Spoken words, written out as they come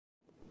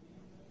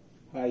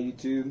Hi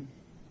YouTube.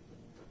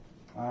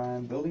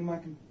 I'm building my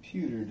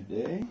computer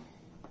today,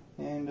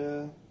 and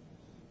I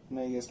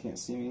know you guys can't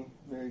see me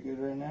very good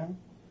right now.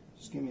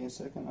 Just give me a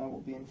second, I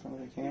will be in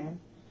front of the camera.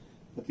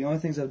 But the only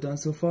things I've done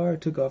so far, I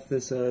took off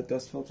this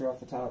dust filter off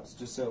the tops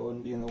just so it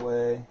wouldn't be in the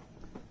way,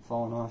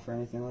 falling off or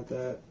anything like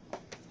that.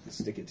 Just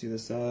stick it to the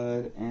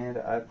side, and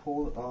I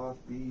pulled off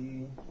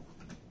the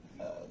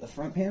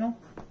front panel.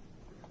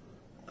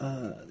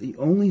 The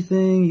only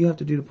thing you have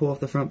to do to pull off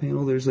the front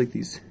panel, there's like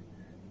these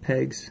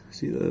pegs,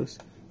 see those?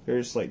 They're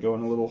just like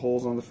going little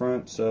holes on the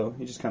front, so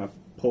you just kind of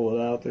pull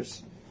it out.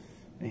 There's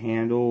a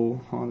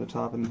handle on the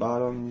top and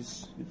bottom.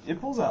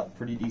 It pulls out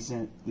pretty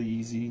decently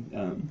easy.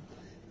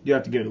 You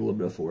have to give it a little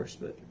bit of force,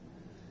 but.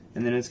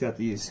 And then it's got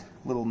these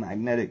little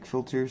magnetic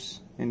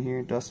filters in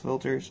here, dust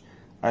filters.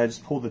 I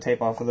just pulled the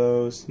tape off of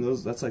those.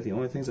 That's like the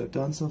only things I've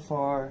done so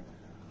far.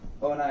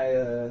 Oh, and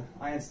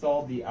I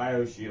installed the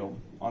I/O shield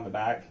on the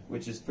back,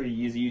 which is pretty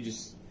easy. You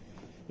just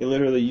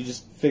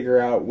figure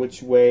out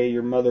which way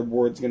your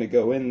motherboard's going to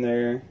go in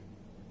there,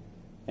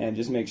 and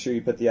just make sure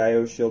you put the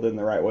I/O shield in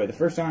the right way the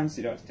first time, so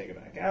you don't have to take it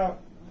back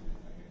out.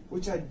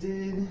 Which I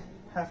did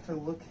have to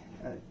look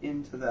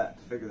into that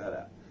to figure that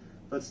out,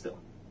 but still.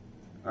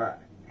 All right.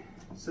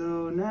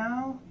 So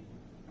now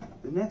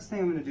the next thing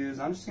I'm going to do is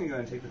I'm just going to go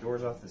ahead and take the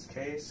doors off this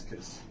case,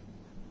 because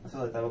I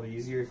feel like that'll be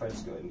easier if I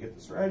just go ahead and get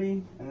this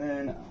ready, and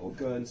then I'll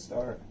go ahead and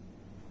start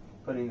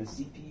putting the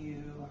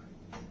CPU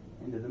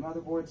into the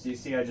motherboard. So you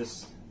see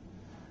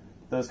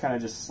those kind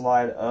of just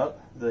slide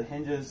up. The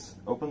hinges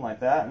open like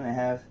that, and they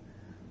have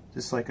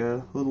just like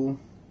a little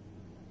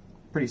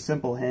pretty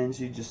simple hinge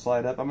you just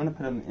slide up. I'm going to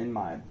put them in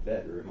my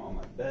bedroom on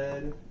my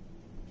bed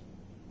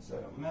so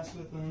I don't mess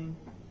with them.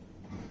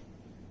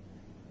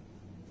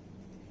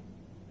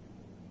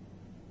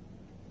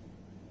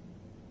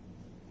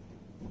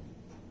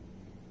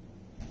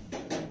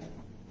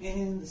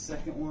 And the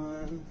second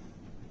one,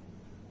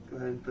 go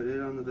ahead and put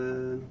it on the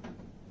bed.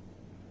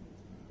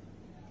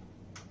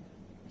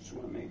 Just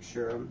want to make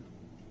sure I'm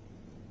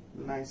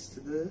nice to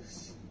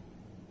this.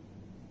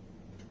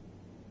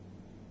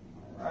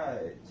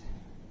 Alright.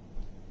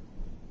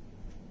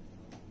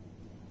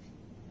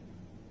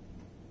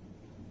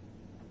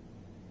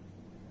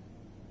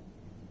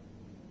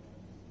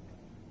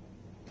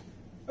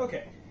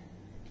 Okay.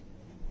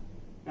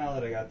 Now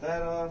that I got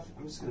that off,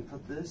 I'm just going to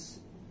put this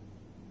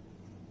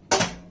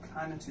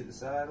kind of to the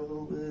side a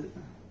little bit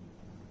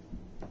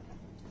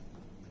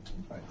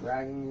by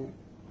dragging it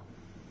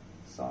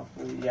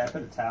softly. Yeah, I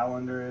put a towel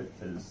under it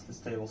because this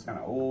table's kind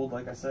of old,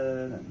 like I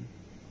said, and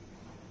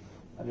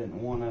I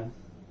didn't want to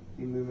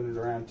be moving it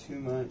around too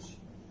much.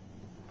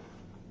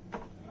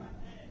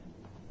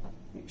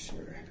 Make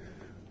sure.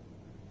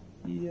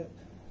 Yep.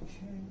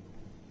 Okay.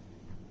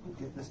 We'll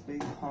get this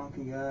big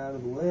honking guy out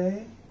of the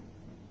way.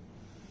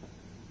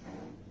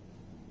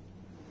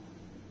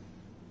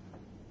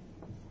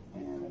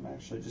 And I'm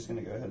actually just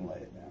going to go ahead and lay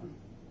it down.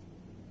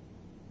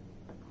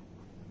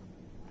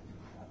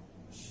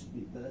 Should be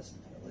best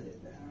if I lay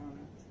it down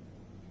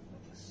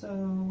like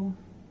so.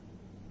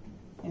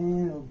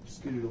 And I'll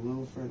scoot it a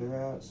little further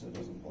out so it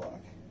doesn't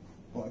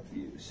block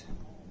views.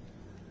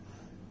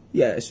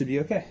 Yeah, it should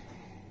be okay.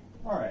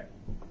 Alright.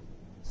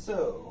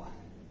 So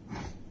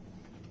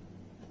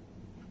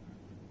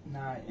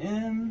now I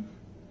am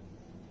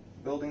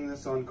building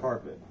this on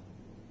carpet,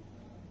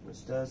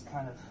 which does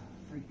kind of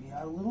freak me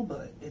out a little,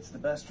 but it's the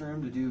best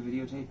room to do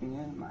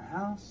videotaping in my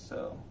house,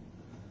 so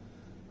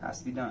it has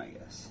to be done, I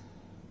guess.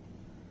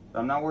 But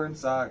I'm not wearing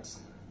socks.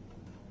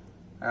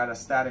 I got a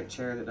static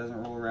chair that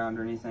doesn't roll around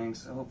or anything,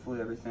 so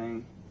hopefully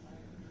everything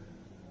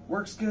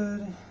works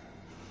good.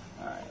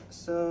 Alright,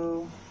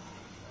 so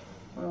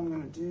what I'm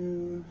going to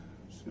do,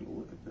 I'm just going to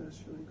look at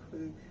this really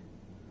quick.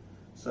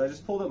 So I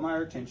just pulled up my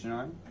retention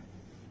arm,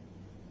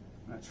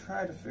 and I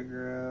tried to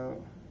figure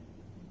out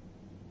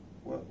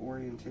what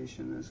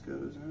orientation this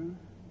goes in.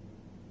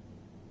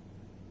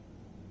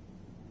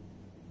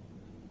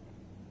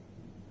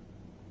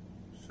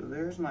 So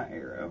there's my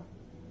arrow.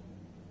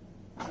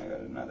 I got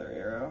another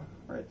arrow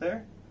right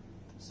there.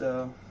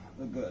 So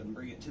I'll go ahead and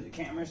bring it to the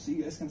camera so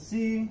you guys can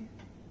see.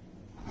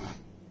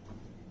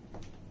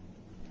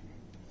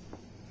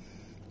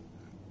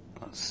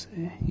 Let's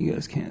see. You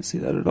guys can't see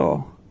that at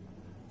all.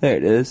 There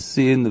it is.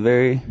 See in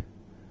the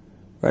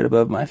right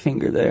above my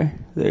finger there.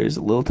 There's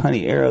a little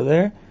tiny arrow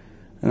there.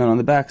 And then on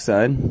the back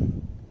side,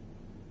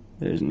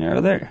 there's an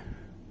arrow there,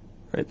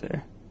 right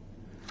there.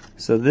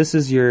 So this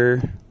is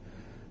your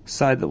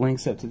side that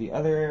links up to the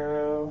other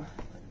arrow.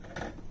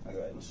 I'll go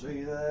ahead and show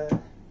you that.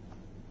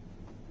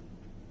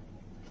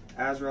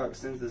 ASRock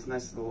sends this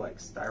nice little like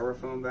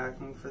styrofoam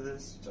backing for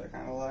this, which I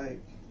kind of like.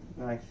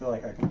 And I feel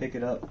like I can pick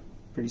it up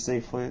pretty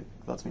safely. It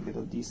lets me get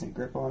a decent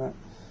grip on it.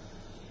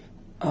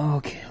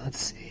 Okay, let's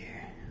see here.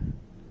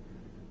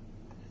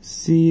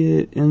 See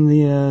it in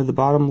the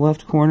bottom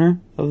left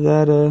corner of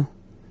that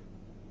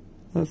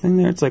thing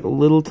there? It's like a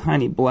little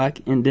tiny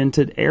black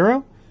indented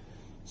arrow.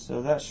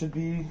 So that should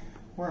be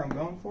where I'm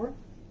going for.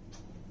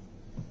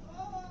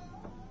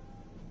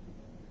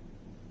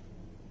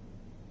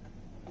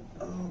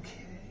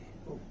 Okay.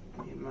 Oh,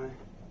 yeah.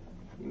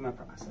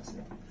 my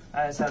processor.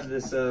 I just had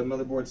this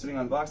motherboard sitting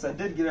on the box. I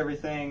did get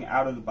everything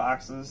out of the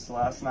boxes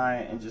last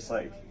night and just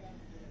like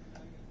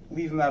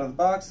leave them out of the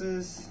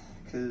boxes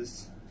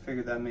because I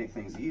figured that'd make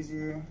things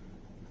easier.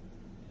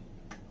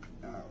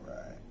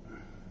 Alright.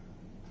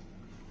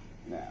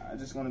 Now, I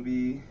just want to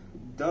be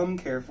dumb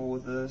careful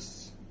with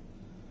this.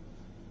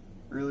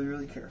 Really,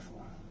 really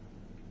careful.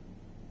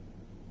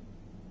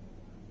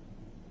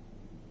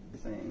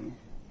 Everything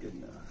good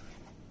enough.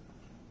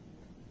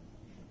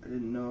 I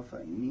didn't know if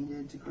I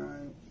needed to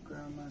ground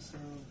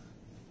myself.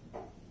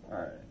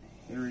 Alright,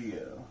 here we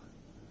go.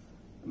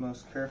 The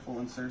most careful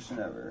insertion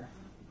ever.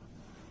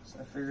 So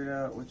I figured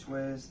out which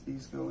ways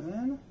these go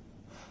in.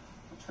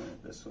 I'll turn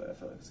it this way. I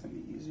feel like it's going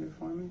to be easier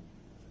for me.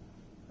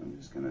 I'm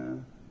just going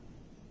to...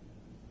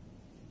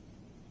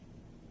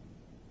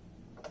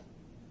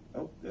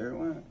 Oh, there it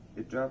went.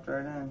 It dropped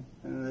right in.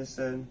 And then they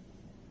said,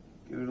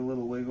 give it a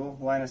little wiggle.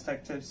 Linus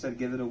Tech Tips said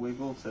give it a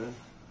wiggle to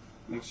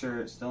make sure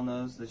it still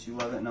knows that you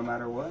love it no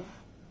matter what.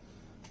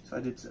 So I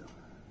did so.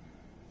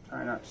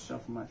 Try not to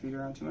shuffle my feet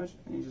around too much.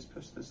 And you just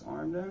push this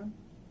arm down.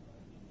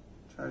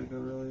 Try to go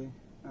really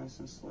nice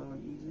and slow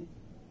and easy.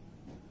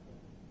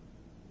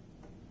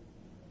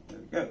 There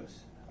it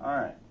goes.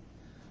 Alright.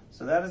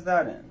 So that is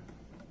that in.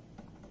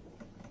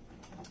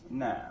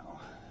 Now,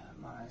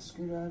 my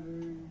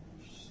screwdrivers.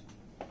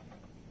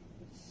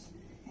 Let's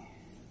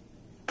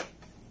see.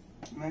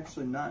 I'm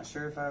actually not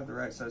sure if I have the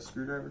right size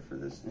screwdriver for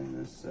this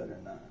in this set or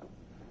not.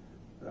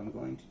 But I'm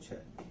going to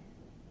check.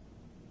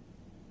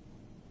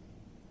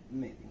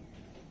 Maybe.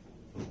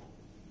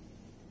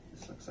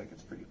 This looks like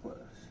it's pretty close.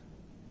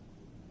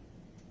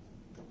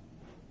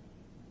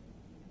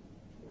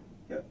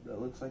 Yep,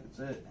 that looks like it's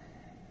it.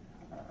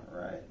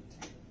 Alright.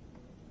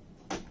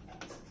 A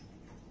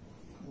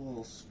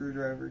little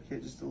screwdriver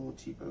kit, just a little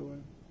cheapo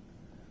one.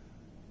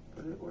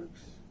 But it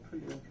works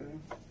pretty okay.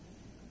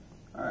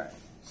 Alright,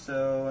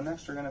 so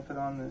next we're going to put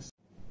on this.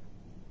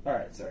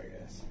 Alright, sorry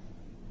guys.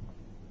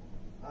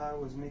 I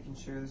was making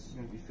sure this is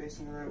going to be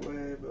facing the right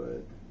way,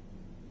 but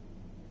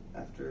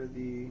after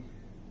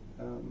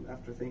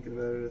thinking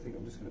about it, I think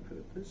I'm just going to put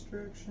it this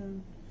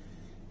direction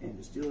and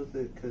just deal with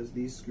it because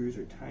these screws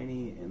are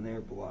tiny and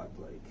they're blocked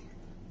like,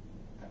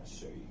 I'll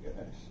show you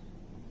guys.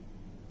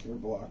 They're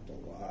blocked a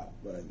lot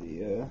by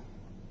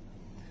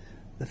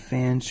the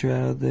fan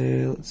shroud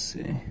there. Let's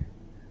see.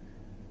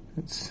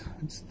 It's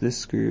this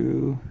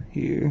screw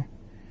here.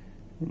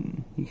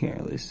 And you can't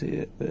really see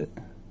it, but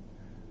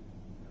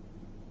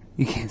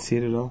you can't see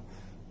it at all.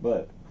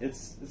 But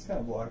it's kind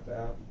of blocked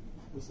out.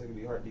 Looks like it'd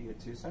be hard to get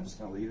to, so I'm just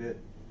gonna leave it.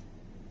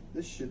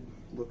 This should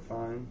look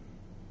fine.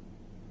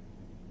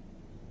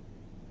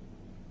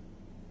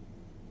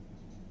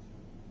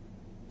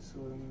 So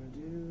what I'm gonna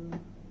do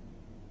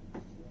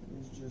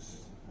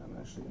is I'm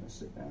actually gonna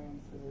sit down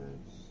for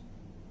this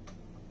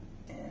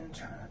and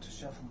try not to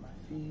shuffle my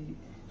feet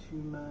too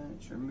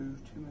much or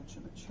move too much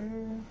in the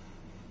chair.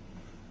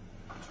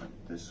 Turn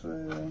it this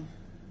way.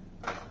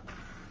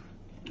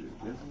 Do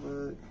a good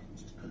look.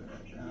 Just put it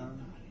right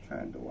down.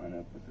 Trying to line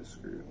up with the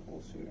screw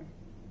holes here.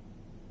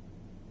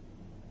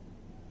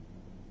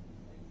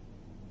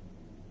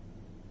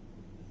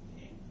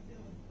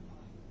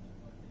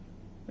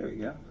 There we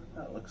go.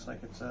 That looks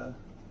like it's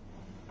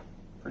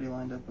pretty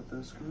lined up with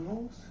those screw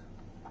holes.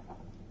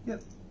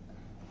 Yep.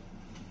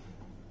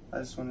 I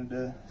just wanted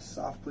to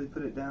softly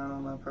put it down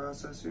on my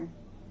processor.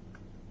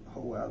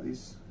 Oh wow,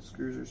 these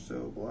screws are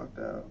so blocked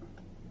out.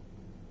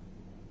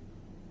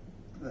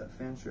 That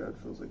fan shroud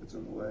feels like it's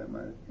in the way. I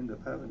might end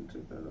up having to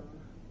take that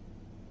off.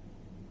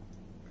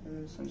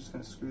 Okay, so I'm just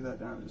going to screw that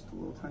down just a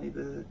little tiny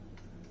bit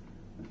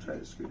and try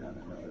to screw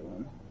down another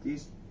one.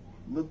 These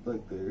look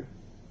like they're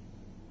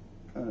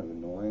kind of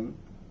annoying.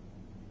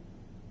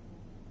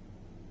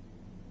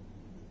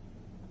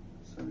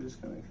 So I'm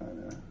just going to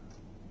kind of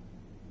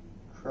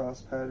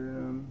cross pattern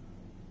them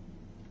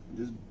and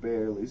just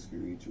barely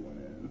screw each one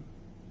in.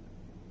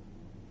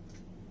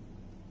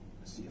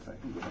 See if I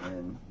can get them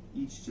in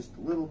each just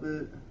a little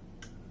bit.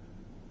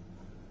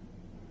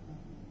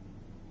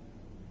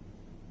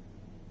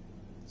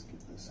 Let's get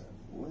this out of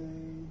the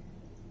way.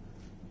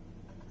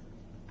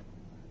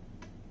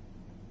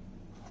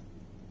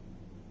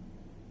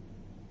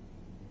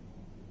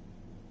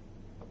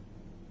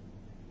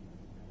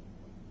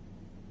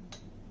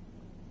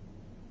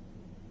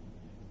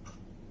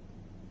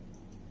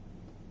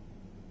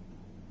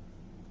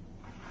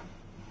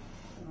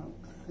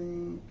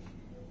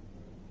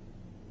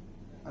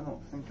 I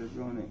don't think they're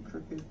going in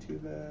crooked too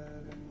bad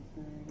or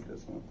anything. It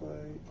doesn't look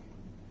like.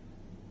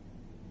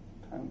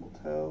 Time will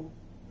tell.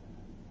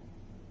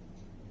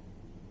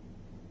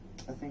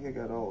 I think I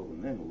got all of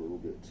them in a little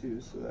bit too,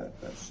 so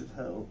that should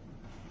help.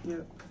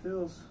 Yep,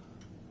 feels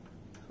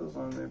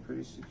on there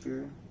pretty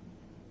secure.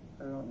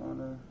 I don't want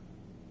to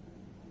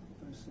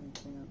mess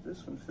anything up.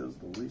 This one feels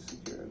the least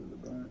secure out of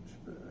the bunch,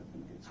 but I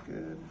think it's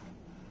good.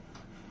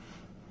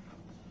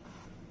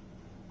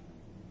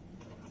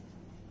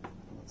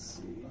 Let's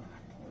see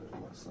what it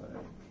looks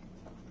like.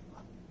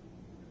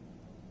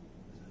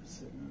 Is it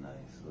sitting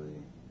nicely?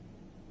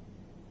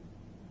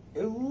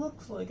 it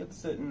looks like it's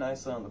sitting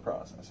nicely on the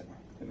processor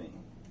to me.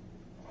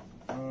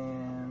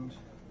 And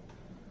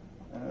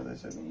I know they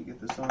said when you get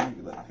this on, you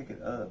can like pick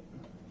it up,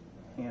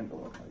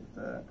 handle it like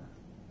that.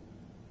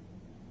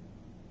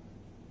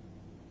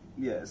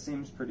 Yeah, it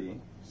seems pretty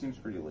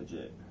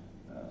legit.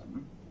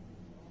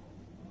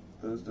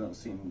 Those don't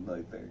seem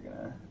like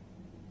they're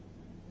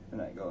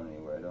not going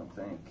anywhere, I don't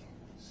think.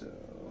 So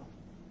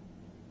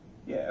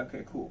yeah,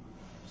 okay, cool.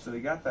 So we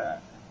got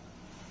that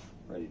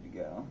ready to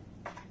go.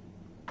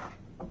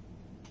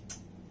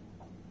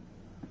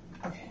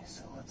 Okay,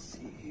 so let's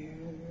see here.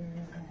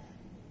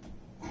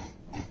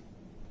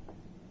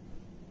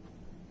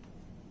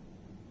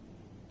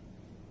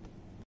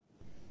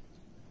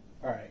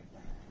 Alright,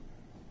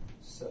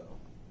 so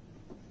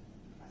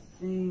I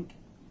think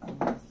I'm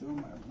going to throw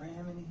my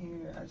RAM in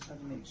here. I just have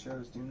to make sure I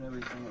was doing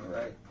everything in the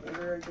right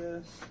order, I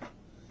guess.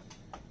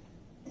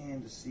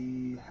 And to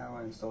see how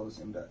I install this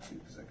M.2,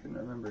 because I couldn't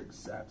remember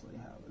exactly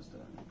how it was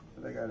done,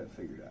 but I got it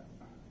figured out.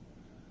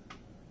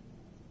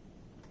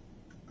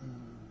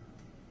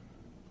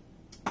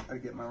 Gotta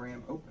get my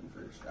RAM open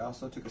first. I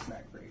also took a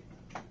snack break.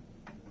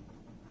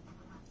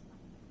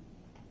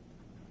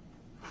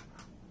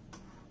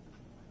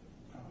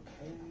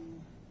 Okay.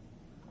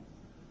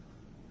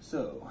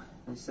 So,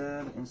 they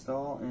said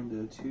install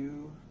into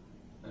 2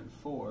 and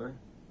 4.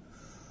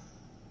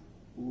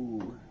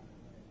 Ooh.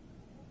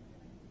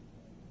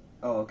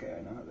 Oh, okay,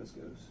 I know how this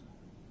goes.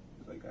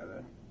 I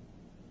gotta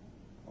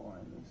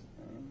align this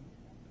thing.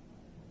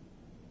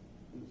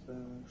 Is that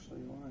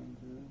actually aligned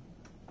to?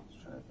 Let's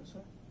try it this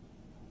way.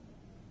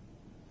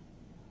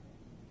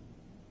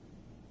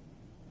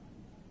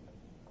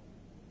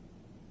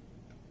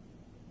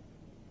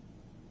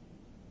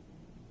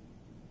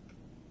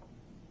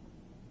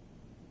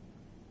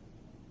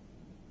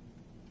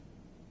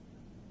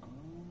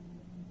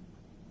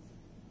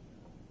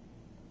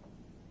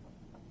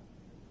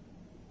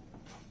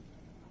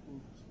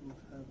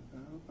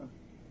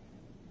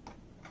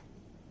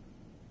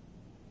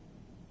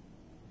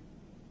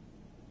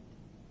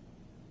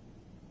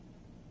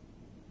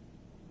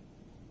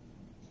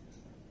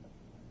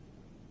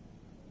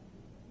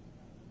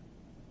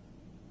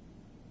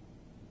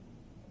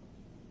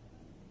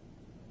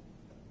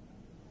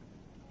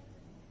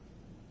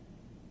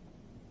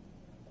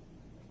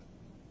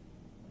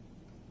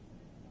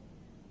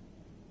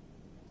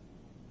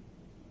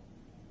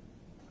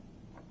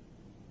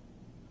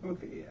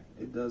 Okay, yeah,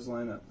 it does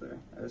line up there.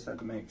 I just had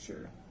to make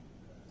sure.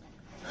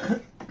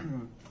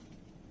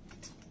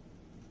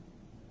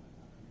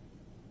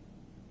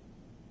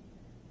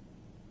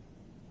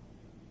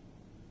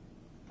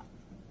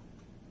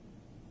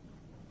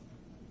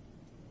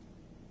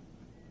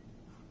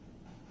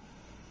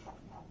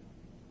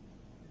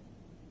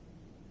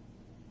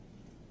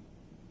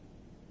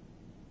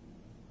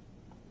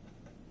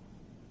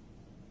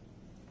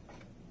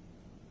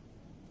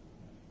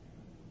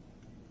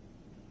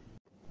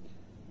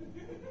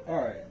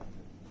 Alright,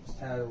 just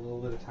had a little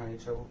bit of tiny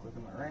trouble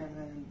clicking my RAM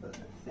in, but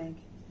I think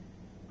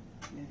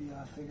maybe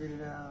I figured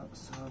it out.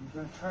 So I'm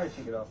going to try to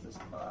take it off this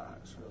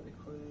box really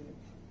quick.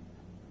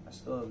 I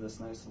still have this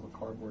nice little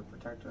cardboard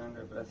protector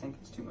under it, but I think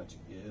it's too much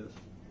give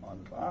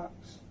on the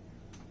box.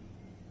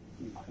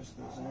 You push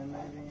those in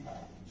maybe,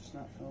 just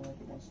not feeling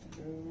like it wants to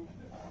go.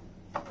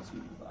 Let's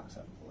move the box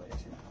out of the way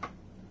too.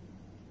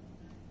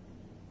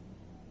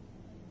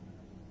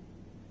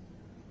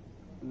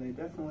 And they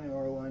definitely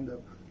are lined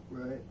up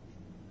right.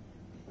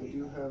 I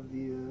do have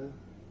the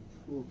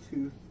little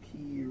tooth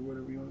key or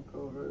whatever you want to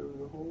call it right over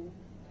the hole.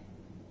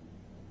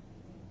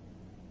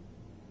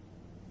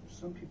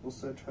 Some people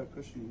said try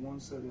pushing one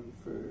side in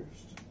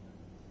first.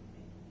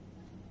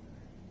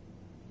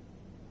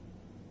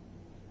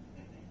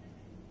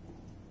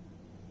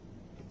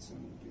 Let's do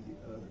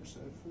the other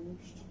side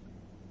first.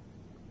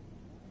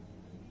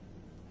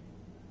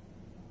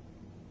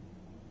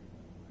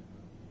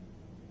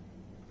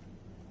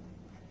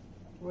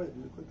 Wait,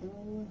 did it click in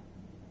all the way?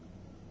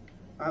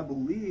 I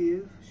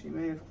believe she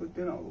may have clicked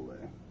in all the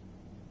way.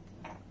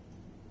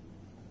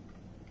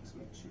 Let's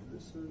make sure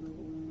this is all the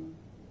way.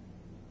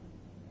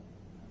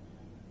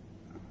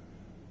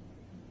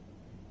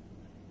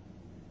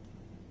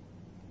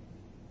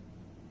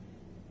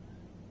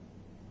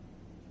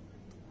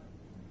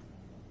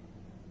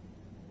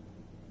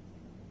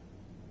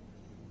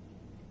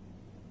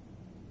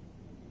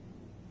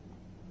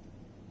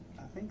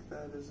 I think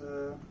that is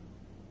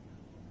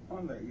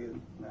on very good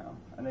now.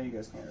 I know you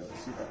guys can't really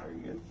see that very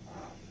good.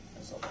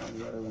 So I'll turn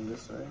the other one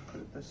this way,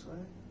 put it this way.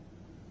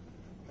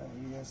 That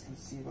way you guys can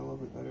see it a little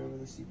bit better over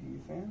the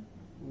CPU fan.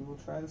 We will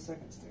try the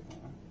second stick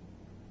on.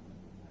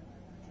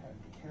 Try to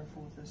be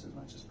careful with this as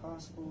much as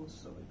possible.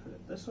 So we put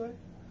it this way.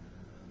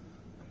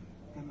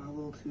 And my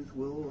little tooth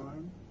will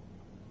align,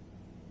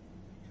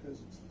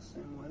 because it's the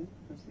same way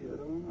as the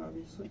other one,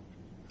 obviously.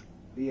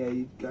 But yeah,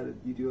 you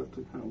do have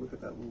to kind of look at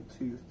that little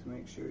tooth to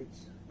make sure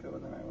it's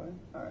going the right way.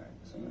 Alright,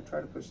 so I'm going to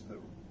try to push the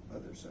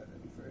other side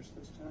in first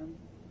this time.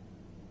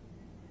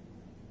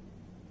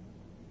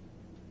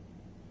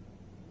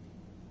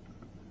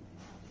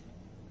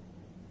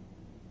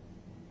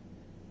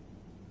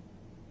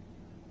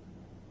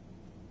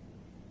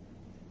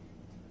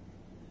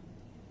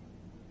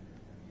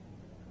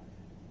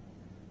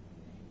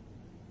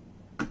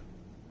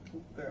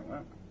 there it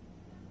went.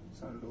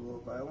 Sounded a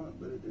little violent,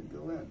 but it did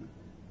go in.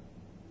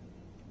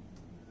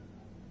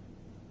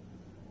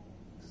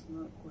 It's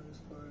not quite as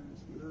far in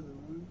as the other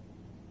one.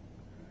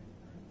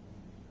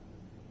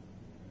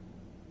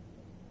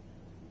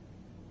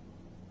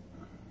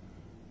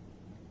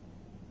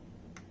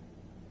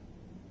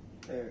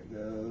 There it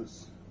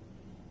goes.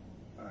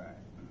 Alright.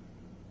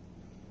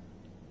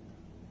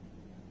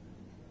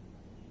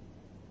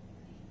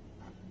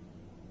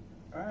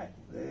 Alright,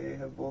 they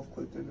have both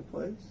clicked into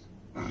place.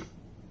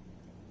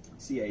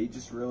 So yeah, you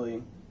just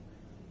really,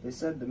 they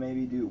said to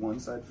maybe do one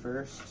side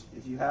first.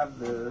 If you have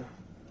the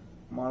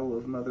model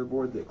of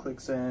motherboard that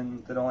clicks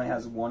in, that only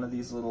has one of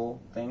these little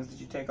things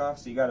that you take off,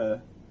 so you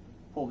gotta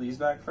pull these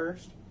back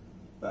first.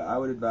 But I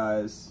would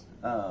advise,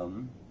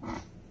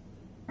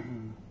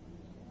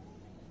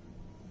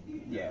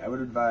 yeah, I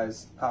would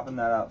advise popping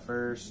that out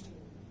first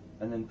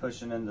and then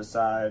pushing in the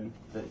side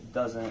that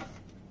doesn't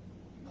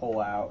pull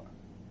out.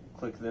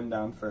 Click them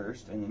down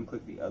first and then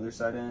click the other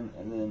side in,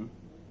 and then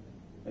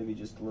maybe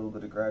just a little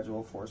bit of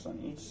gradual force on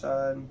each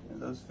side,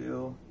 and those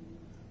feel,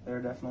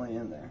 they're definitely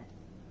in there.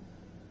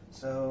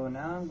 So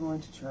now I'm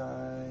going to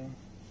try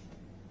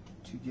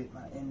to get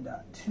my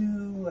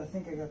M.2. I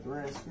think I got the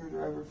right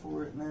screwdriver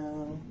for it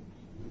now.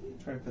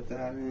 Try to put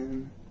that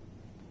in.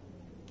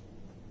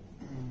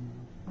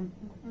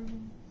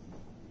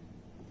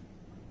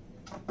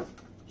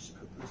 Just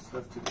put this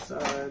stuff to the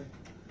side.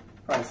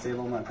 Probably save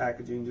all my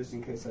packaging just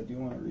in case I do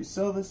want to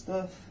resell this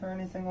stuff or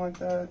anything like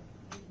that.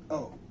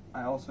 Oh,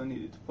 I also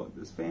needed to plug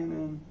this fan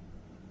in.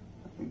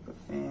 I think the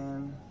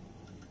fan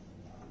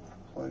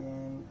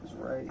plug-in is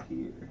right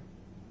here.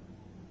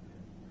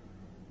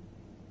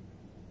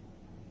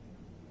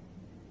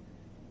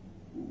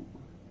 Ooh.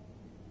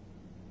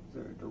 Is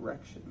there a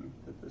direction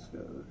that this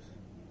goes?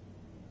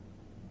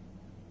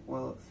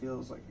 Well, it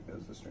feels like it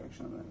goes this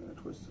direction. I'm going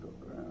to twist it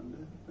over around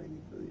to make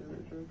it go the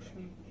other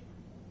direction.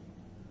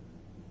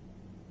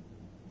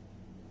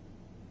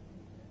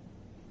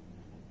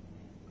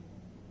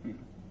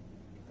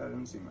 That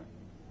didn't seem right.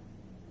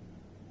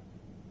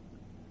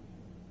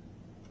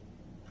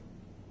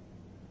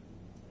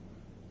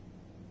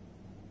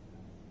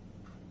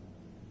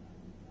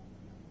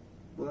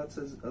 Well, that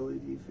says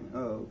LED fan.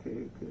 Oh,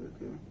 okay.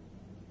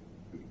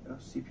 Oh,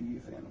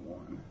 CPU fan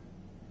 1.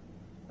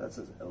 That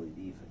says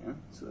LED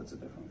fan, so that's a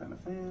different kind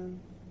of fan.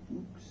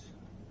 Oops.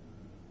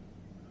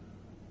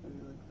 Maybe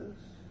like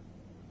this.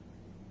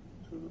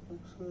 That's what it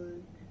looks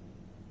like.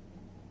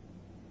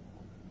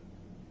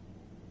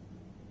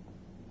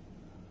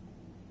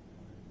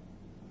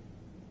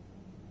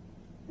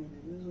 Maybe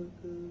it is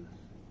like this.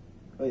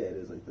 Oh yeah, it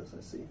is like this,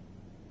 I see.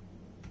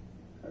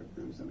 How it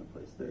grooves into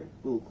place there.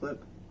 Little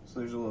clip. So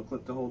there's a little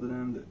clip to hold it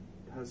in that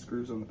has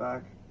screws on the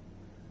back.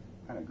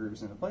 Kind of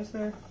grooves into place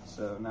there.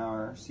 So now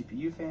our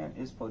CPU fan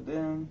is plugged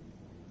in.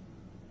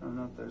 I don't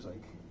know if there's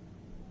like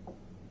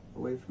a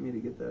way for me to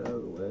get that out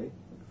of the way.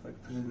 Like if I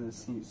could put it in the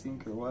heat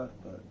sink or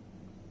what, but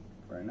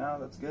for right now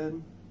that's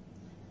good.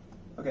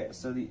 Okay,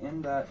 so the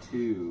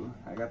M.2.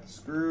 I got the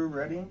screw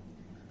ready.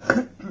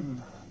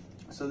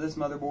 So this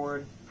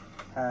motherboard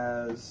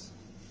has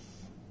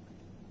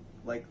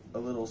like a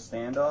little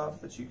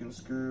standoff that you can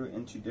screw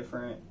into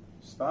different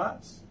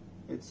spots.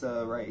 It's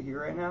right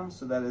here right now,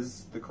 so that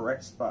is the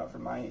correct spot for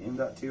my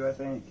M.2, I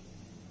think.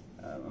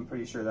 I'm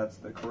pretty sure that's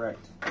the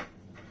correct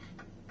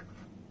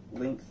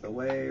length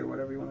away, or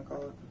whatever you want to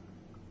call it.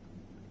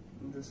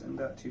 And this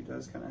M.2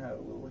 does kind of have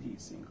a little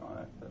heat sink on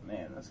it, but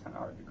man, that's kind of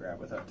hard to grab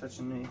without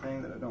touching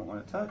anything that I don't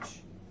want to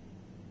touch.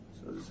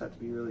 So I just have to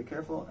be really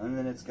careful. And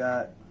then it's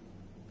got,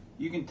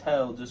 you can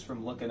tell just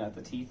from looking at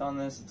the teeth on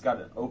this, it's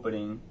got an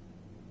opening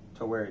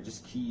to where it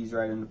just keys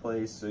right into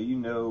place, so you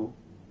know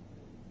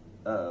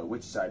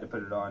which side to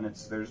put it on.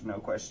 There's no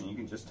question. You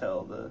can just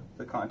tell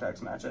the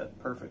contacts match up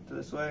perfect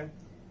this way.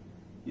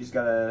 You just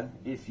gotta,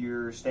 if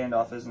your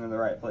standoff isn't in the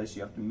right place,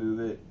 you have to move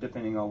it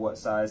depending on what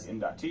size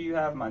M.2 you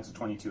have. Mine's a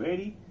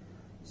 2280,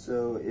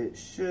 so it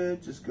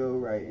should just go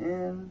right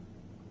in.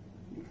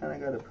 You kind of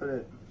got to put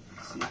it,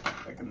 see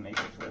if I can make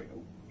it to where,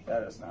 oh,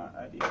 that is not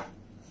ideal.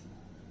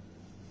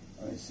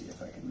 Let me see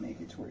if I can make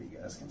it to where you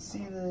guys can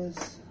see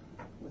this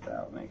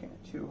without making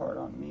it too hard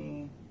on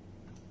me.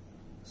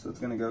 So it's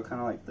going to go kind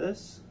of like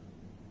this,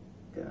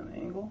 get an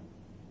angle,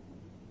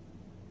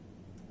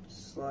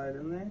 slide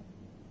in there,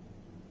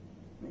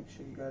 make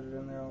sure you got it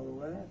in there all the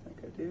way. I think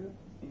I do.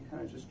 You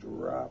kind of just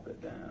drop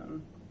it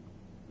down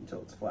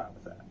until it's flat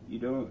with that. You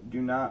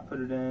do not put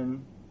it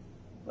in,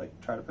 like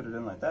try to put it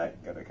in like that.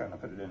 You got to kind of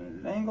put it in at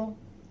an angle,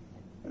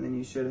 and then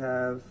you should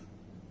have,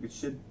 it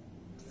should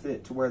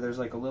fit to where there's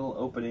like a little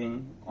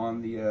opening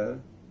on the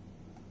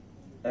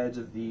edge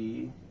of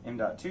the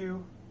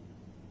M.2,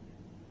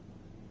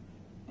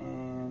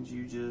 and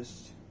you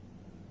just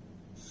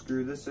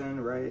screw this in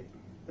right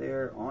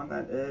there on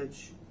that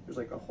edge. There's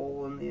like a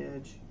hole in the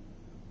edge.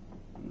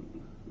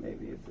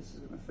 Maybe if this is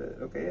gonna fit.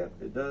 Okay, yep,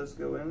 it does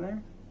go in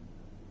there.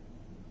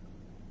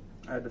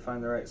 I had to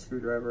find the right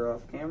screwdriver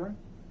off camera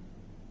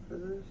for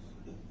this.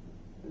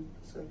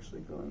 It's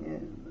actually going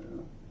in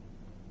though.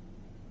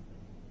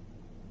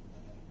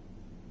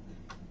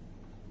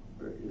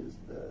 Or is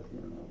that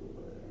in over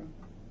there?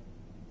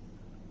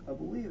 I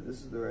believe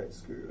this is the right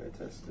screw I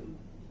tested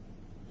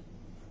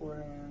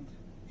beforehand.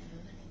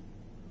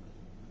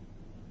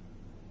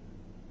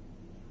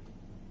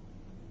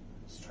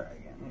 Let's try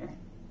again here.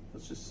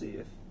 Let's just see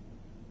if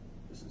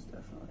this is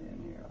definitely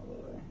in here all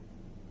the way.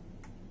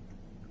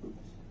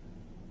 Oops.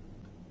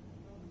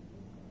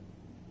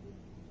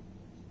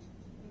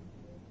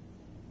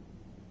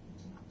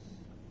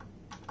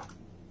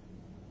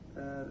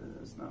 That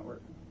is not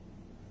working.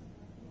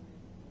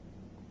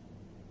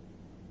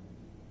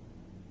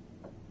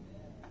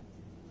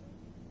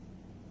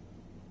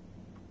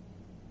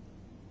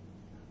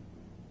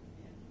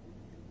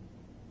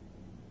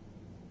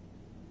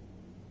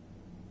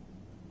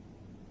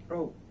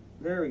 Oh,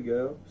 there we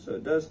go. So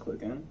it does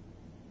click in.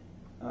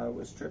 I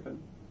was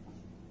tripping.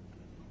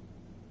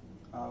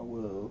 I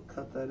will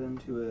cut that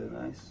into a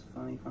nice,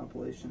 funny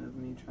compilation of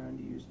me trying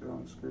to use the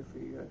wrong screw for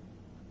you guys.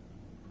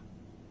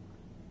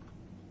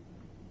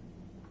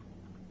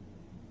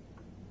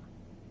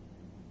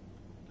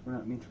 Or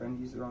not me trying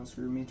to use the wrong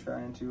screw, me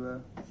trying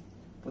to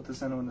put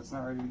this in when it's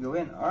not ready to go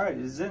in. Alright,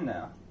 it is in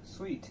now.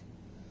 Sweet.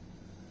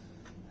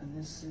 And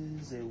this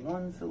is a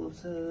 1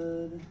 Phillips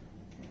head,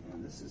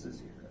 and this is a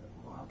 0.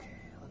 Okay,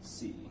 let's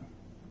see.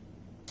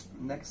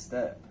 Next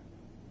step.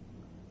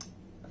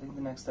 I think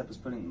the next step is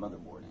putting the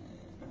motherboard in.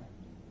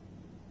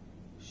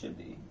 Should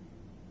be.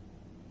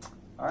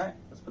 Alright,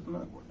 let's put the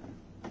motherboard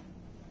in.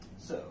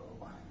 So,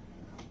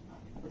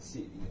 let's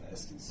see if you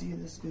guys can see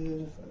this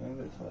good. If I move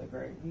it to like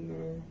right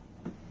here.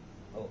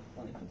 Oh,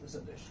 let me put this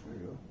other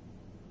screw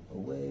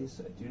away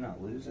so I do not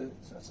lose it.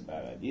 So that's a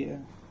bad idea.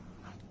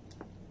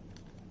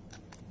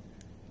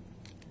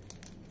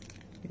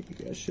 You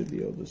guys should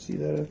be able to see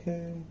that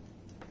okay.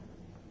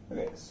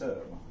 Okay,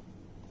 so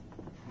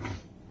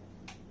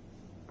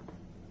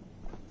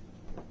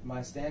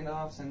my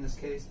standoffs in this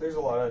case, there's a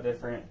lot of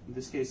different, you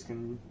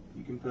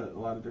can put a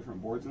lot of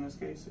different boards in this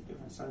case, like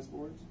different size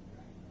boards.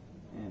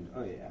 And,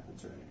 oh yeah,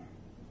 that's right.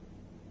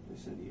 They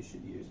said you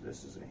should use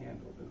this as a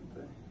handle, didn't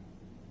they?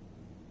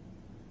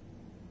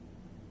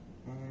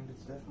 And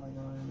it's definitely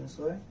going in this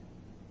way.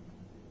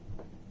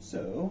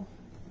 So,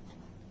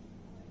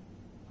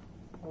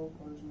 oh,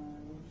 where's my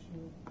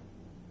worksheet?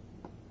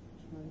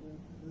 It's right up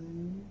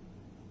there.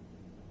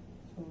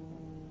 So,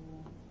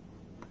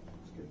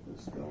 let's get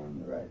this going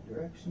the right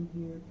direction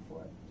here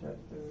before I try to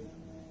throw it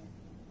in there.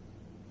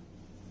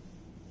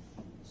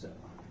 So,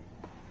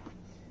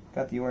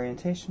 got the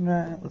orientation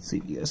right. Let's see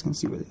if you guys can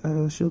see where the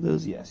IO shield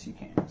is. Yes, you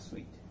can.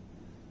 Sweet.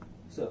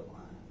 So,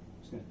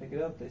 just gonna pick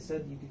it up. They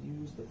said you could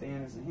use the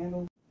fan as a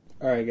handle.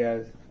 Alright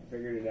guys, I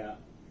figured it out.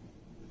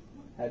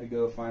 Had to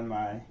go find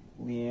my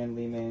Lee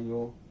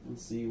manual and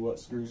see what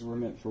screws were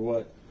meant for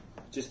what.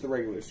 Just the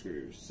regular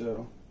screws.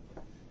 So,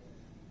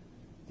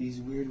 these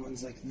weird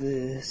ones like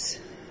this.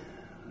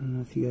 I don't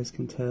know if you guys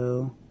can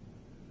tell.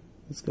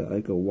 It's got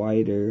like a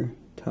wider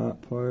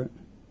top part.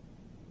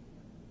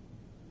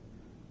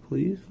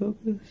 Please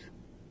focus.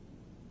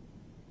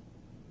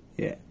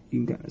 Yeah,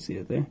 you can kind of see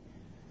it there.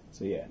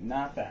 So yeah,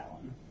 not that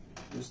one.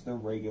 Just the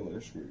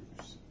regular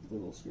screws,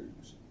 little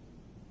screws.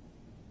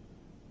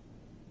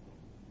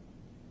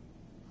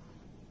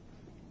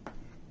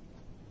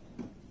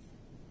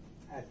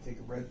 I had to take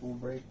a Red Bull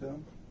break though.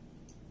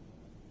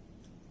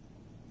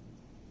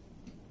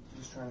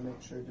 Just trying to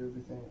make sure I do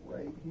everything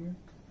right here.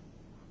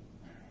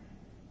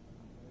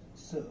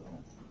 So,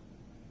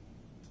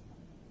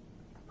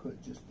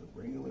 put just the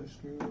regular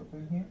screw up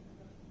in here.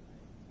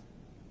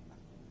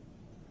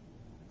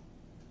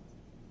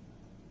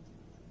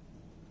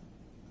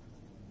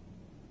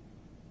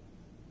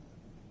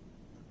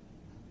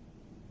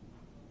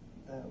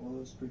 That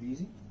was pretty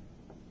easy.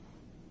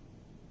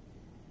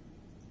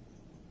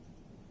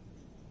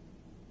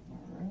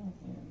 Alright,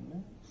 and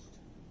next.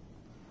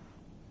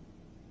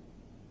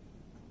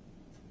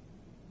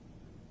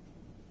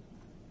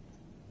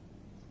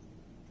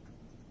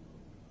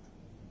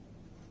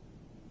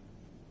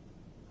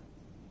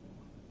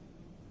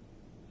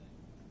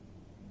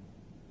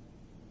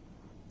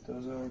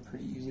 Those are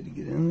pretty easy to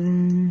get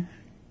in there.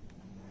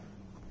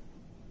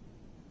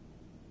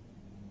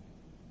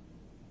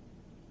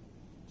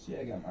 So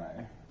yeah, I got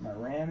my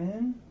RAM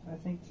in, I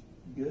think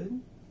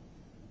good.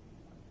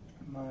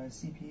 My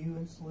CPU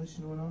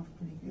installation went off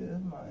pretty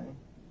good. My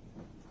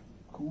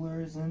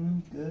cooler is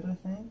in good, I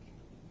think.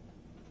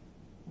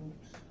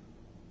 Oops.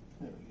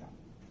 There we go.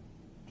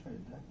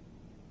 Tried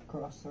to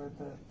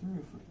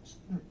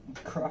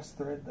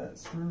cross-thread that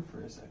screw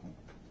for a second.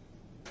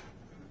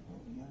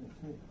 But we got it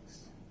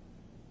fixed.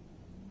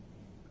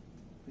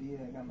 But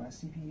yeah, I got my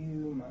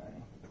CPU,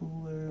 my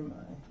cooler,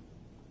 my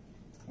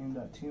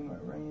M.2, my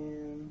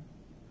RAM.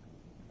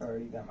 I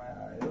already got my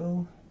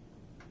I/O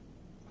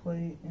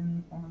plate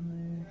in on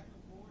there.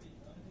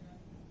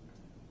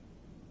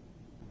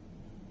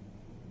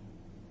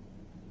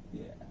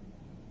 Yeah.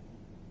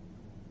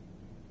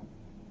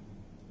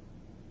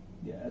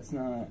 Yeah, that's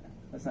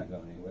not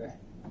going anywhere.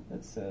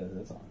 That's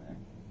on there.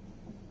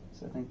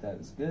 So I think that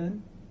is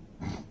good.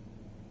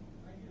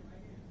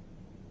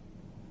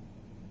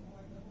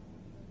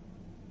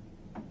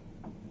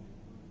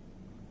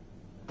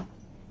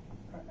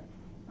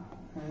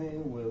 I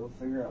will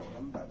figure out what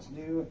I'm about to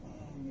do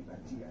and get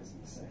back to you guys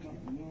in a second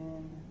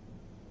again.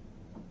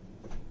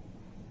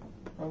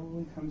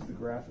 Probably comes the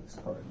graphics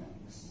card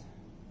next,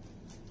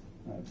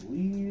 I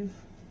believe,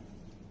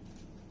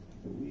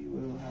 but we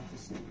will have to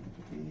see.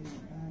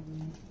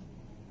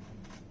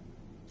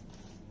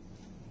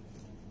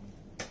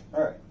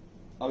 Alright,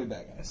 I'll be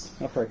back, guys.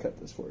 I'll probably cut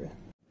this for you.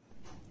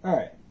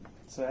 Alright,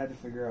 so I had to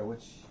figure out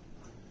which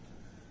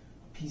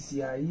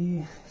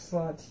PCIe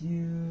slot to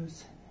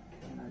use,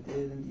 and I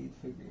did indeed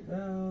figure it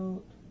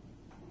out.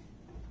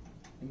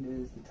 And it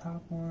is the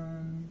top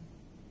one.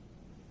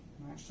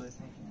 I'm actually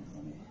thinking,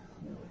 let me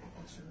look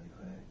at this really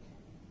quick.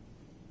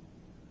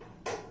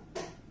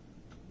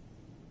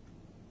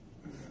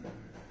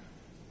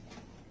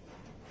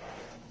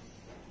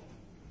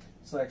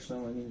 So actually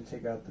I only need to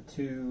take out the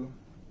two,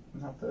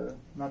 not the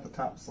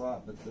top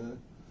slot, but the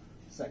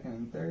second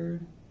and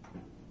third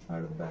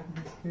out of the back of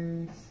this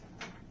case.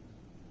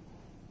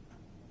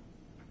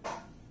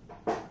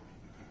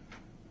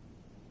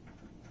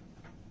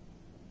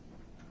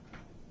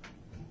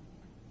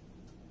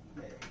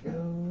 There it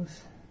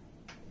goes.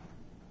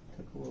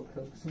 Took a little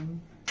coaxing.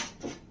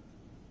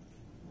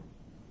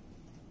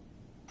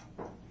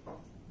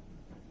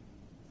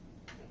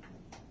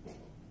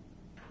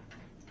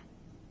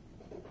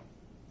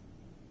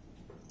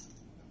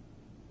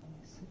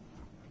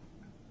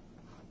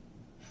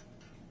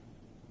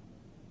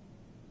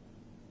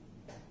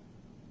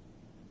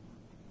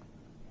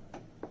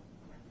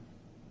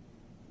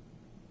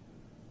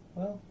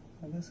 Well,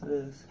 I guess it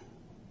is.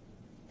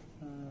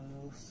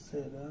 We'll say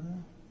about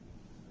it.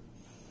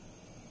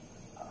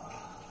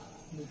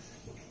 This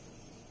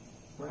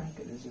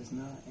bracket is just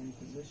not in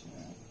position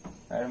yet.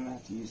 Alright, I'm gonna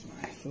have to use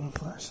my phone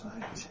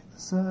flashlight. Check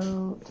this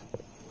out.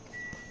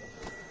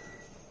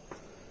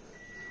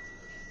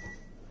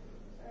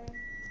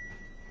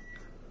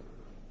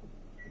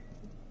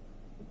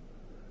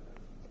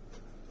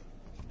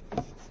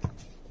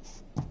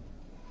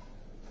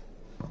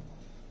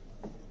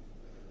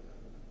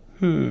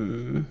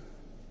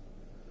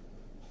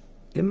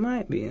 It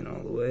might be in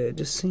all the way, it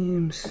just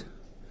seems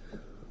a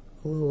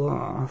little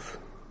off.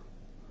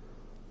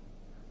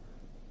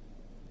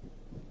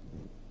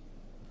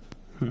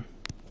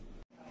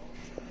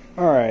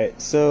 Alright,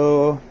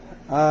 so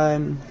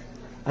I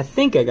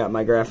think I got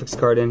my graphics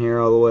card in here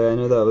all the way. I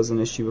know that was an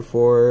issue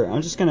before.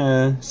 I'm just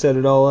gonna set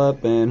it all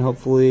up and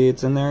hopefully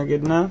it's in there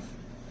good enough.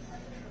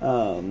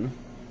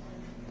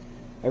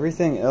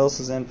 Everything else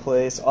is in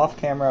place. Off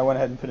camera I went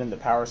ahead and put in the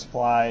power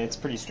supply. It's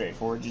pretty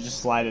straightforward. You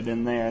just slide it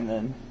in there and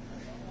then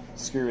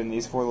screw in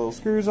these 4 little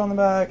screws on the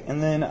back.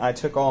 And then I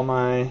took all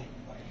my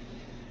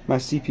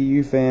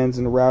CPU fans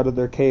and routed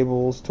their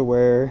cables to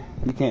where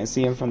you can't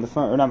see them from the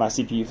front. Or not my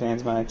CPU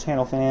fans, my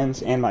channel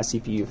fans and my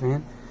CPU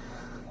fan.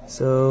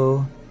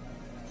 So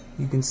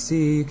you can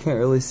see, you can't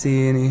really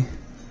see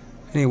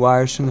any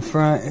wires from the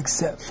front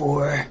except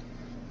for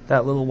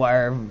that little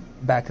wire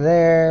back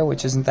there,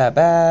 which isn't that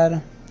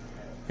bad.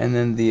 And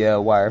then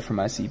the wire for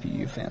my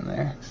CPU fan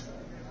there.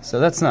 So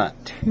that's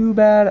not too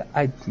bad.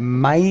 I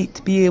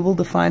might be able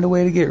to find a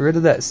way to get rid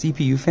of that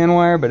CPU fan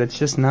wire, but it's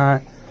just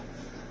not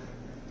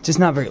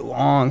very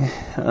long.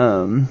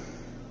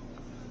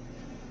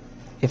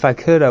 If I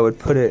could, I would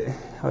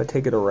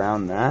take it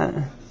around that,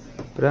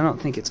 but I don't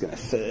think it's gonna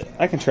fit.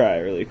 I can try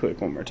it really quick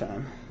one more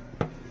time.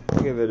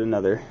 I'll give it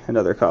another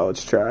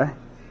college try.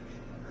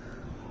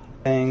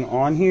 Hang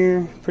on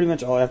here, pretty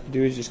much all I have to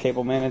do is just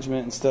cable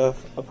management and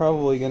stuff. I'm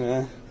probably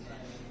gonna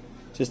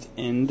just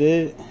end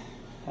it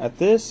at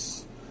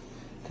this,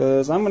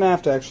 because I'm gonna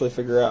have to actually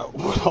figure out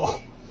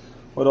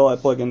what all I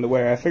plug into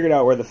where. I figured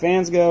out where the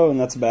fans go, and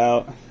that's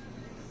about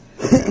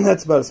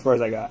as far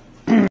as I got.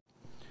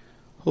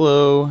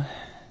 Hello.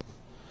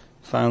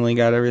 Finally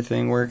got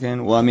everything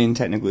working. Well, I mean,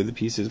 technically the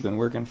PC has been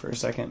working for a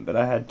second, but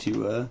I had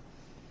to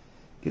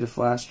get a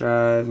flash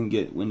drive and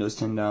get Windows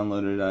 10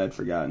 downloaded. I had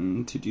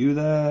forgotten to do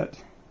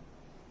that.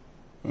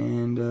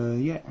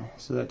 And, yeah,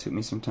 so that took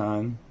me some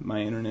time.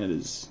 My internet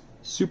is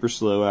super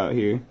slow out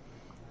here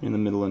in the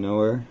middle of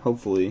nowhere.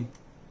 Hopefully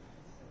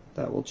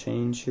that will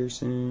change here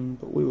soon,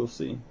 but we will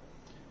see.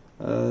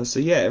 So,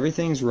 yeah,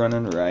 everything's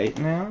running right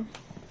now.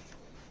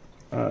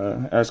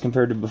 As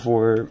compared to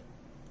before.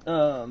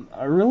 I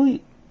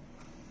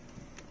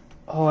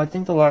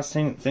think the last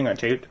thing I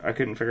taped, I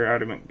couldn't figure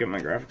out how to get my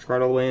graphics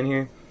card all the way in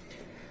here.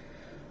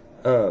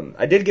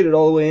 I did get it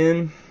all the way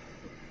in.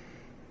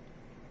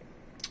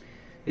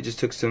 It just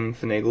took some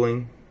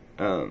finagling.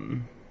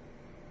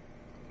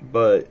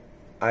 But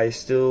I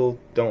still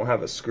don't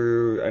have a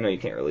screw. I know you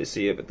can't really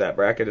see it, but that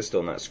bracket is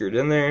still not screwed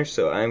in there,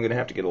 so I'm going to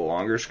have to get a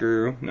longer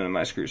screw. None of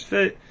my screws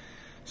fit,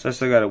 so I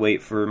still got to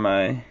wait for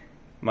my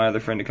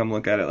other friend to come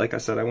look at it. Like I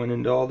said, I went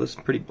into all this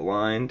pretty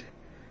blind.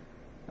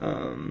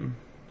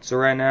 So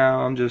right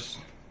now I'm just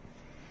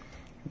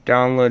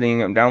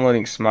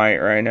downloading Smite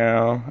right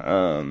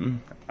now.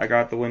 I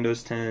got the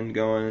Windows 10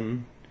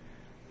 going,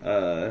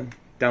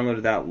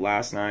 downloaded that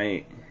last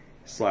night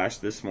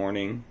 / this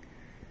morning,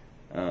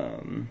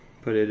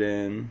 put it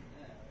in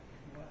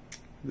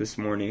this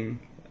morning,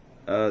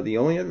 The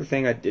only other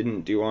thing I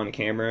didn't do on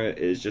camera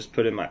is just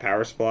put in my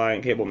power supply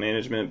and cable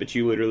management, but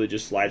you literally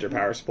just slide your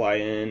power supply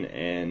in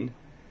and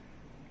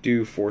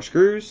do 4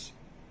 screws.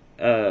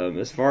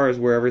 As far as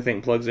where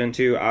everything plugs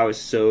into, I was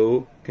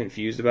so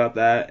confused about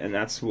that, and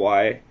that's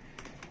why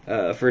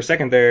for a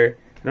second there,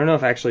 I don't know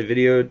if I actually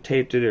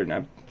videotaped it, or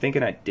I'm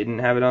thinking I didn't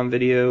have it on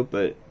video,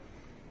 but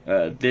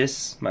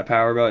this, my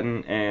power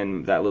button,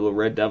 and that little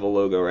Red Devil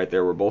logo right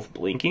there were both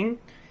blinking,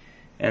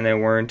 and they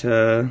weren't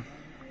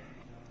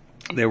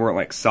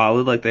like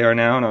solid like they are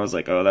now, and I was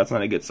like, oh, that's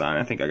not a good sign.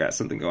 I think I got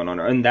something going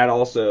on. And that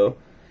also,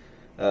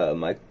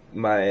 my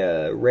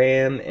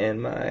RAM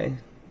and my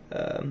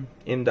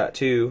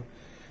M.2,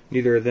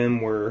 neither of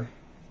them were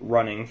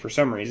running for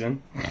some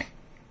reason.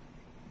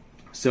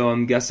 So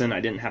I'm guessing I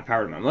didn't have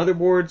power to my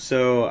motherboard,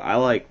 so I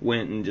like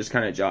went and just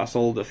kind of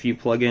jostled a few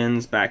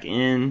plugins back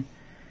in,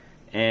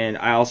 and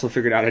I also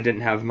figured out I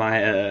didn't have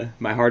my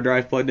my hard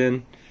drive plugged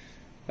in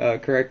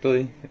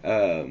correctly.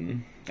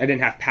 I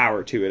didn't have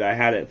power to it. I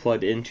had it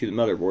plugged into the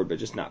motherboard, but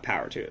just not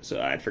power to it,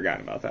 so I had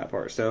forgotten about that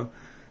part. So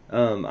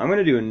I'm going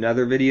to do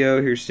another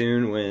video here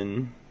soon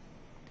when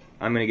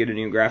I'm going to get a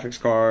new graphics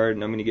card,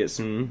 and I'm going to get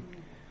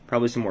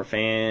probably some more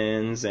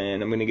fans,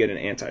 and I'm going to get an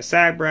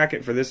anti-sag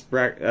bracket for this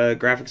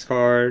graphics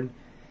card,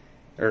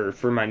 or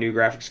for my new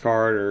graphics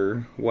card,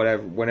 or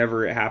whatever,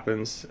 whenever it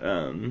happens.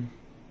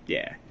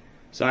 Yeah.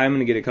 So I'm going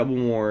to get a couple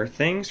more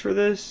things for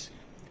this,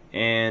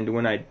 and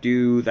when I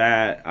do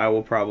that, I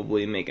will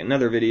probably make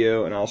another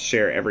video, and I'll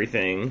share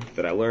everything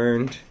that I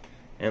learned,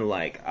 and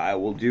like I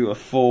will do a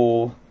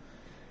full,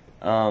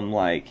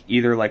 like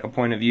either like a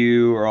point of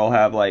view, or I'll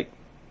have like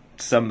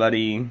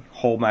somebody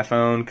hold my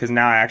phone, because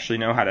now I actually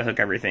know how to hook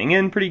everything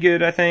in pretty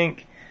good, I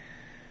think.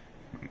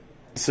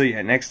 So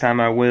yeah, next time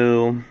I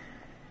will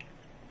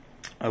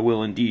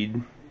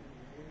indeed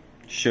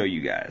show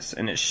you guys,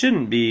 and it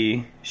shouldn't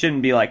be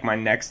like my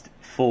next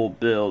full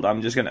build.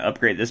 I'm just gonna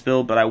upgrade this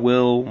build, but I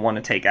will want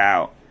to take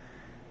out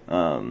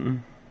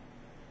some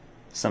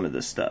of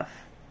this stuff,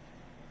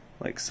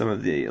 like some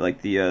of the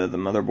the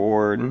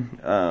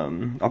motherboard.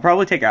 I'll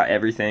probably take out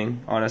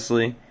everything,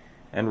 honestly,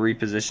 and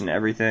reposition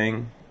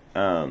everything,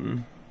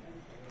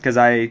 because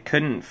I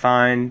couldn't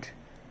find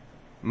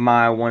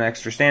my one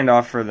extra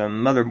standoff for the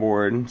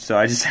motherboard, so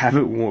I just have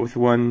it with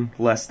one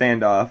less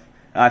standoff.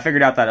 I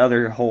figured out that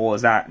other hole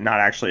is not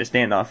actually a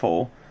standoff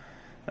hole,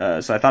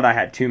 so I thought I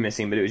had 2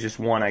 missing, but it was just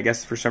 1. I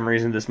guess for some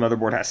reason this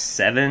motherboard has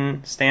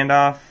 7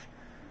 standoff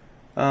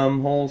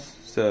holes,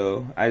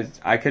 so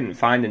I couldn't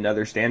find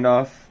another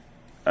standoff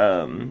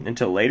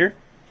until later,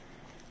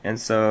 and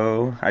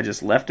so I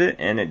just left it,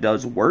 and it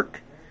does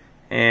work.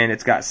 And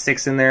it's got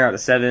 6 in there out of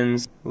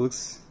 7s.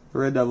 The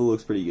Red Devil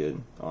looks pretty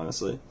good,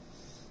 honestly.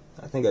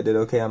 I think I did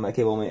okay on my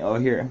cable management. Oh,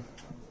 here.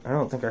 I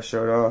don't think I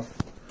showed off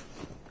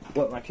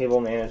what my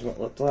cable management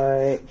looked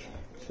like.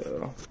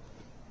 So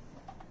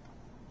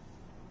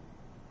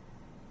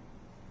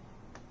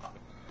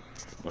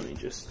let me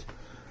just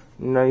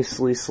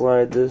nicely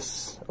slide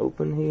this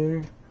open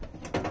here.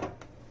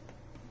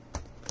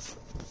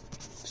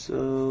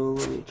 So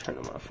let me turn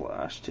on my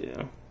flash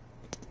too.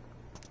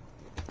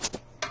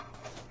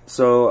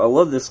 So I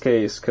love this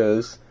case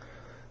because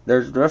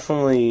there's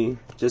definitely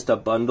just a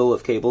bundle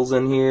of cables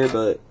in here,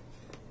 but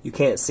you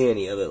can't see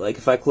any of it. Like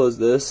if I close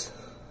this,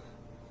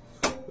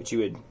 which you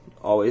would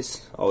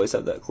always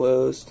have that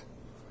closed.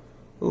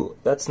 Ooh,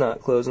 that's not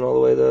closing all the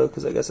way though,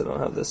 because I guess I don't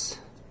have this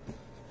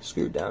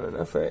screwed down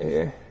enough right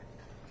here.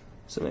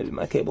 So maybe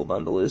my cable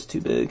bundle is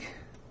too big.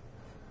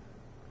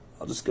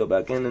 I'll just go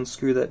back in and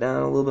screw that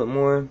down a little bit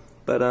more.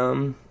 But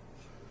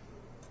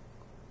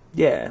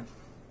yeah.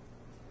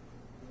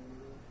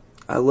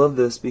 I love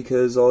this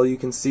because all you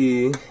can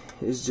see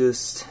is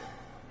just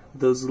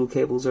those little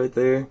cables right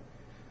there.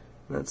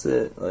 That's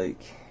it.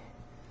 Like,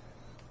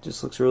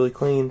 just looks really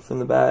clean from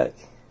the back.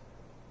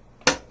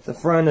 The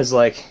front is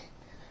like,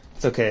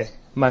 it's okay.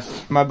 My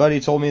buddy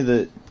told me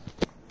that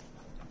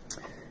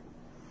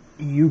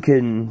you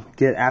can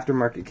get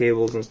aftermarket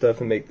cables and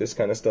stuff and make this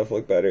kind of stuff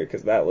look better,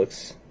 because that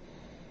looks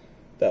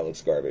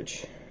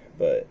garbage.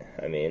 But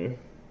I mean,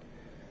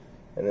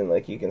 and then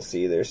like you can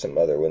see there's some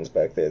other ones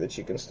back there that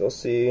you can still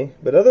see.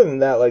 But other than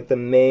that, like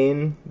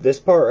this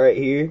part right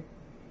here,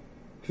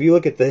 if you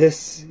look at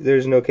this,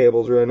 there's no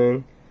cables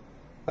running.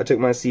 I took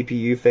my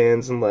CPU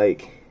fans and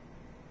like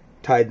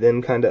tied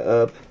them kind of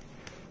up.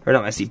 Or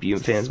not my CPU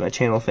fans, my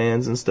channel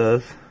fans and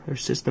stuff. Or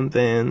system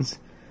fans.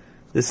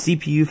 The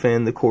CPU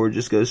fan, the cord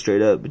just goes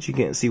straight up, but you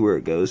can't see where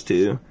it goes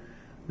to.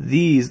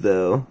 These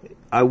though,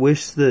 I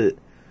wish that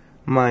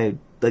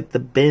the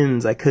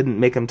bins, I couldn't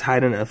make them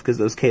tight enough because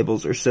those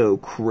cables are so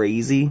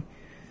crazy.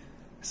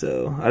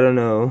 So I don't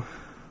know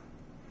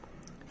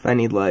if I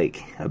need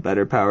like a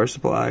better power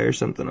supply or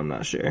something, I'm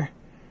not sure.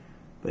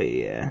 But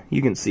yeah,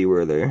 you can see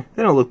where they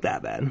don't look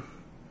that bad.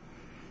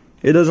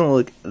 It doesn't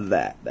look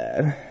that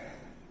bad.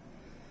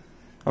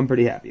 I'm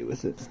pretty happy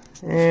with it.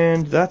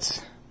 And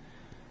that's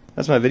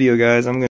my video, guys. I'm gonna